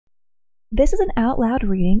This is an out loud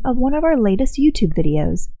reading of one of our latest YouTube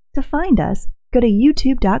videos. To find us, go to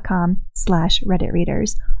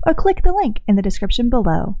youtube.com/redditreaders or click the link in the description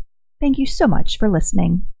below. Thank you so much for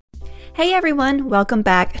listening. Hey everyone, welcome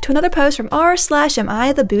back to another post from r/Am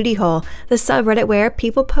I the Booty Hole, the subreddit where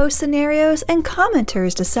people post scenarios and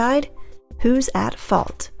commenters decide who's at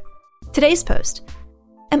fault. Today's post: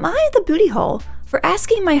 Am I the booty hole for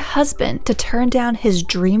asking my husband to turn down his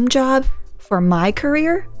dream job for my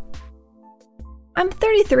career? I'm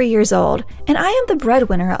 33 years old, and I am the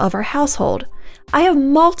breadwinner of our household. I have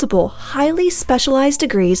multiple highly specialized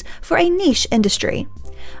degrees for a niche industry.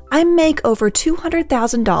 I make over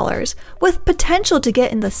 $200,000 with potential to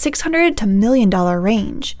get in the $600 to $1 million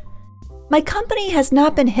range. My company has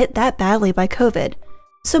not been hit that badly by COVID,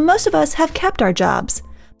 so most of us have kept our jobs,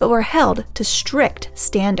 but we're held to strict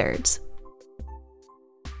standards.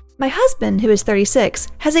 My husband, who is 36,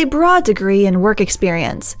 has a broad degree in work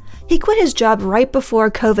experience. He quit his job right before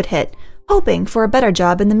COVID hit, hoping for a better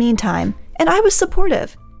job in the meantime, and I was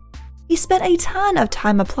supportive. He spent a ton of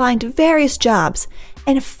time applying to various jobs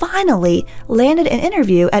and finally landed an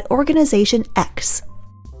interview at Organization X.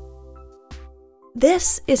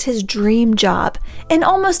 This is his dream job in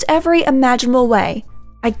almost every imaginable way.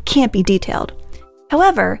 I can't be detailed.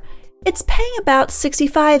 However, it's paying about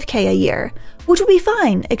 $65K a year, which would be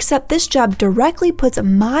fine, except this job directly puts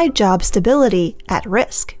my job stability at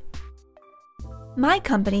risk. My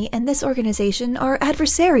company and this organization are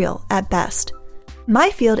adversarial at best. My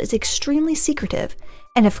field is extremely secretive,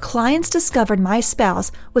 and if clients discovered my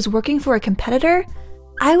spouse was working for a competitor,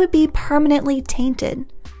 I would be permanently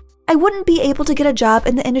tainted. I wouldn't be able to get a job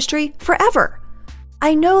in the industry forever.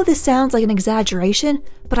 I know this sounds like an exaggeration,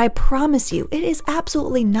 but I promise you, it is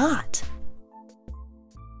absolutely not.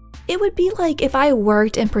 It would be like if I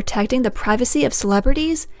worked in protecting the privacy of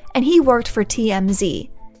celebrities and he worked for TMZ.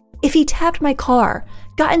 If he tapped my car,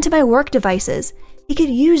 got into my work devices, he could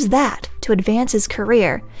use that to advance his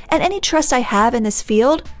career, and any trust I have in this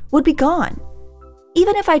field would be gone.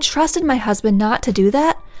 Even if I trusted my husband not to do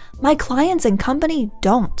that, my clients and company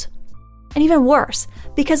don't. And even worse,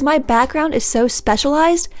 because my background is so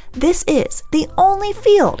specialized, this is the only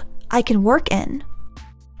field I can work in.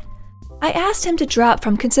 I asked him to drop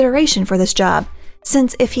from consideration for this job,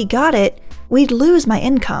 since if he got it, we'd lose my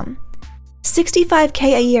income.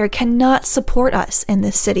 $65K a year cannot support us in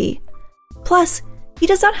this city. Plus, he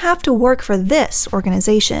does not have to work for this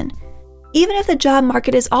organization. Even if the job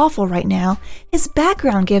market is awful right now, his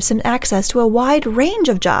background gives him access to a wide range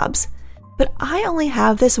of jobs. But I only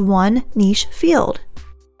have this one niche field.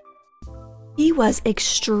 He was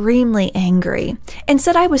extremely angry and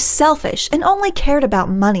said I was selfish and only cared about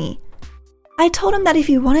money. I told him that if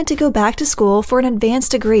he wanted to go back to school for an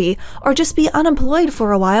advanced degree or just be unemployed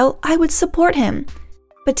for a while, I would support him.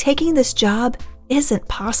 But taking this job isn't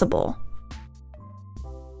possible.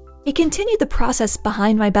 He continued the process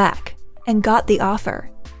behind my back and got the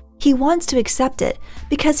offer. He wants to accept it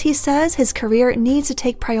because he says his career needs to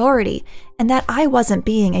take priority and that I wasn't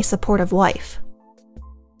being a supportive wife.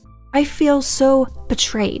 I feel so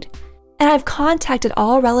betrayed, and I've contacted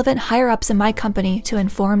all relevant higher-ups in my company to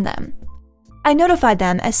inform them. I notified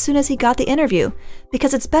them as soon as he got the interview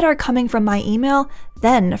because it's better coming from my email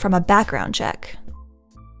than from a background check.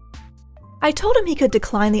 I told him he could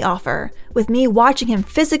decline the offer, with me watching him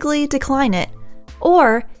physically decline it,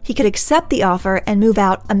 or he could accept the offer and move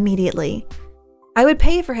out immediately. I would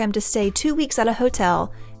pay for him to stay 2 weeks at a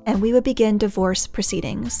hotel, and we would begin divorce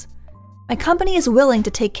proceedings. My company is willing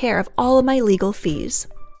to take care of all of my legal fees.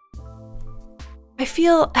 I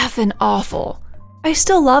feel effing awful. I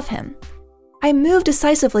still love him. I moved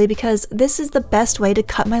decisively because this is the best way to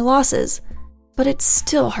cut my losses, but it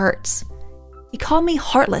still hurts. He called me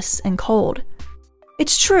heartless and cold.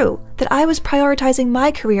 It's true that I was prioritizing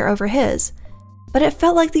my career over his, but it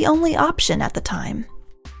felt like the only option at the time.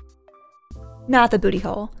 Not the booty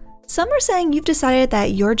hole. Some are saying you've decided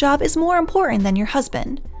that your job is more important than your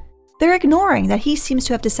husband. They're ignoring that he seems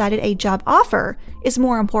to have decided a job offer is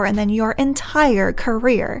more important than your entire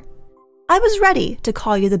career. I was ready to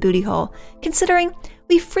call you the booty hole, considering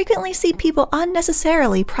we frequently see people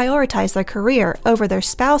unnecessarily prioritize their career over their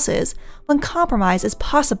spouses when compromise is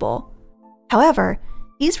possible. However,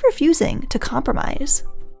 he's refusing to compromise.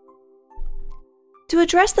 To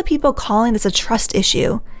address the people calling this a trust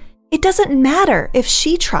issue, it doesn't matter if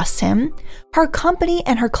she trusts him. Her company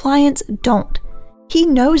and her clients don't. He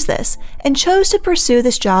knows this and chose to pursue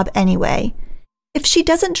this job anyway. If she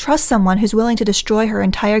doesn't trust someone who's willing to destroy her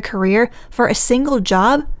entire career for a single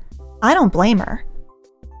job, I don't blame her.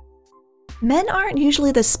 Men aren't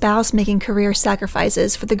usually the spouse making career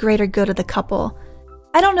sacrifices for the greater good of the couple.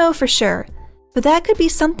 I don't know for sure, but that could be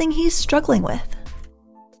something he's struggling with.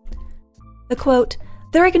 The quote,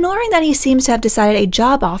 "They're ignoring that he seems to have decided a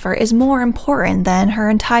job offer is more important than her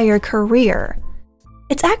entire career.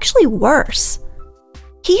 It's actually worse.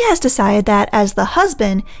 He has decided that, as the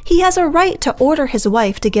husband, he has a right to order his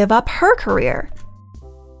wife to give up her career."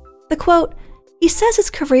 The quote, "He says his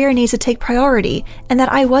career needs to take priority and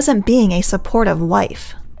that I wasn't being a supportive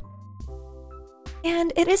wife."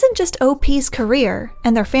 And it isn't just OP's career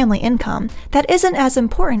and their family income that isn't as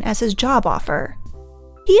important as his job offer.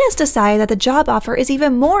 He has decided that the job offer is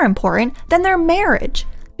even more important than their marriage.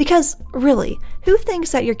 Because, really, who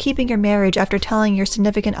thinks that you're keeping your marriage after telling your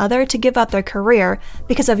significant other to give up their career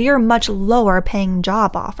because of your much lower paying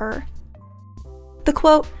job offer? The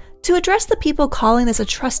quote, "To address the people calling this a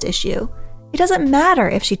trust issue, it doesn't matter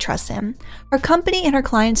if she trusts him. Her company and her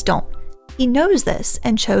clients don't. He knows this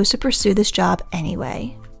and chose to pursue this job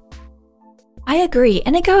anyway." I agree,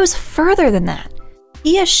 and it goes further than that.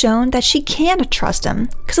 He has shown that she can trust him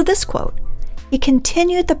because of this quote, "He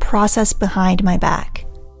continued the process behind my back."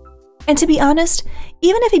 And to be honest,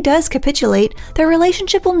 even if he does capitulate, their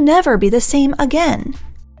relationship will never be the same again.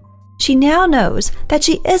 She now knows that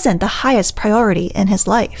she isn't the highest priority in his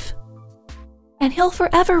life. And he'll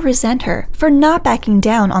forever resent her for not backing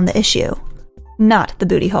down on the issue. Not the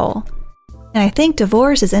booty hole. And I think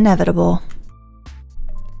divorce is inevitable.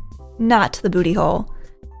 Not the booty hole.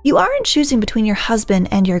 You aren't choosing between your husband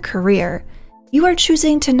and your career. You are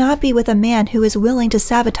choosing to not be with a man who is willing to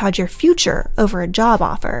sabotage your future over a job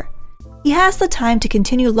offer. He has the time to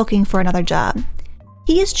continue looking for another job.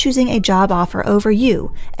 He is choosing a job offer over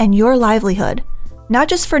you and your livelihood, not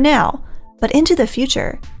just for now, but into the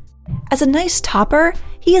future. As a nice topper,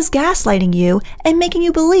 he is gaslighting you and making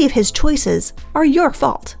you believe his choices are your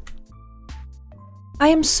fault. I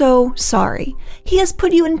am so sorry. He has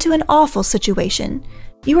put you into an awful situation.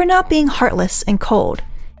 You are not being heartless and cold.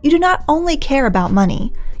 You do not only care about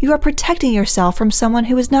money, you are protecting yourself from someone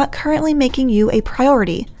who is not currently making you a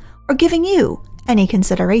priority or giving you any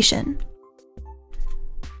consideration.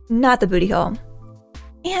 Not the booty hole.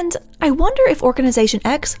 And I wonder if Organization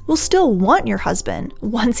X will still want your husband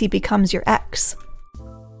once he becomes your ex.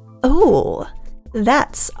 Oh,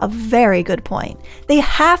 that's a very good point. They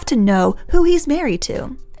have to know who he's married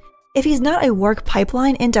to. If he's not a work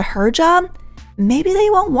pipeline into her job, maybe they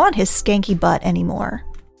won't want his skanky butt anymore.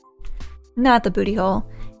 Not the booty hole.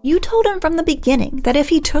 You told him from the beginning that if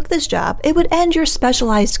he took this job, it would end your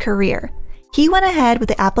specialized career. He went ahead with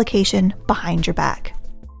the application behind your back.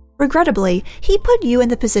 Regrettably, he put you in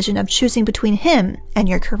the position of choosing between him and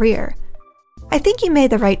your career. I think you made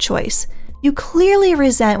the right choice. You clearly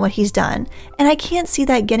resent what he's done, and I can't see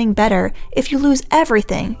that getting better if you lose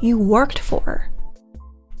everything you worked for.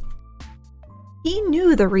 He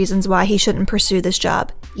knew the reasons why he shouldn't pursue this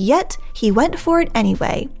job, yet he went for it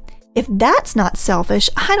anyway. If that's not selfish,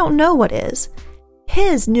 I don't know what is.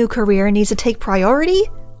 His new career needs to take priority?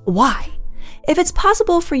 Why? If it's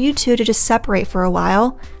possible for you two to just separate for a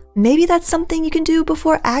while, maybe that's something you can do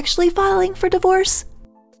before actually filing for divorce?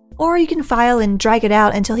 Or you can file and drag it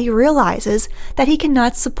out until he realizes that he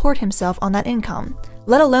cannot support himself on that income,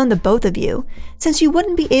 let alone the both of you, since you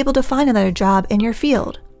wouldn't be able to find another job in your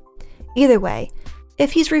field. Either way,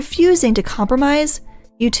 if he's refusing to compromise,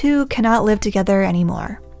 you two cannot live together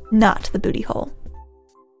anymore. Not the booty hole.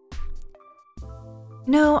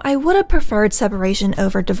 No, I would have preferred separation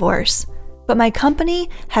over divorce, but my company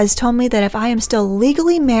has told me that if I am still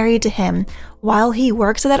legally married to him while he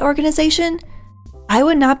works at that organization, I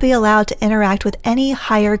would not be allowed to interact with any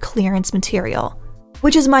higher clearance material,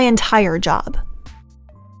 which is my entire job.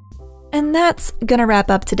 And that's gonna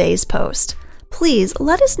wrap up today's post. Please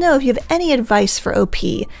let us know if you have any advice for OP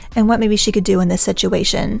and what maybe she could do in this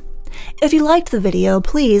situation. If you liked the video,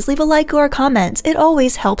 please leave a like or a comment. It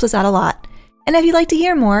always helps us out a lot. And if you'd like to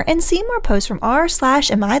hear more and see more posts from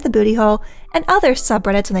r/amithebootyhole and other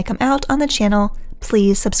subreddits when they come out on the channel,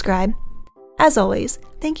 please subscribe. As always,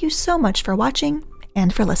 thank you so much for watching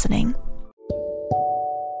and for listening.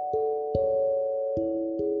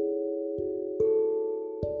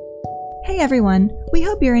 Hey everyone, we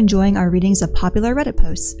hope you're enjoying our readings of popular Reddit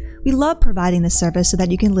posts. We love providing this service so that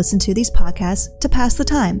you can listen to these podcasts to pass the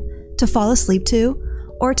time, to fall asleep to,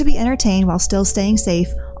 or to be entertained while still staying safe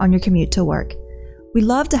on your commute to work. We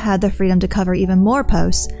love to have the freedom to cover even more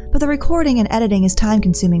posts, but the recording and editing is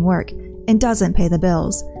time-consuming work and doesn't pay the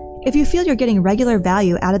bills. If you feel you're getting regular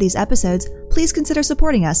value out of these episodes, please consider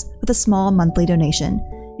supporting us with a small monthly donation.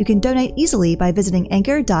 You can donate easily by visiting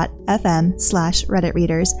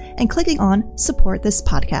anchor.fm/redditreaders and clicking on Support This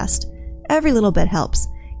Podcast. Every little bit helps,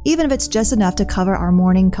 even if it's just enough to cover our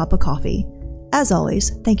morning cup of coffee. As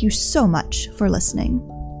always, thank you so much for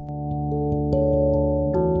listening.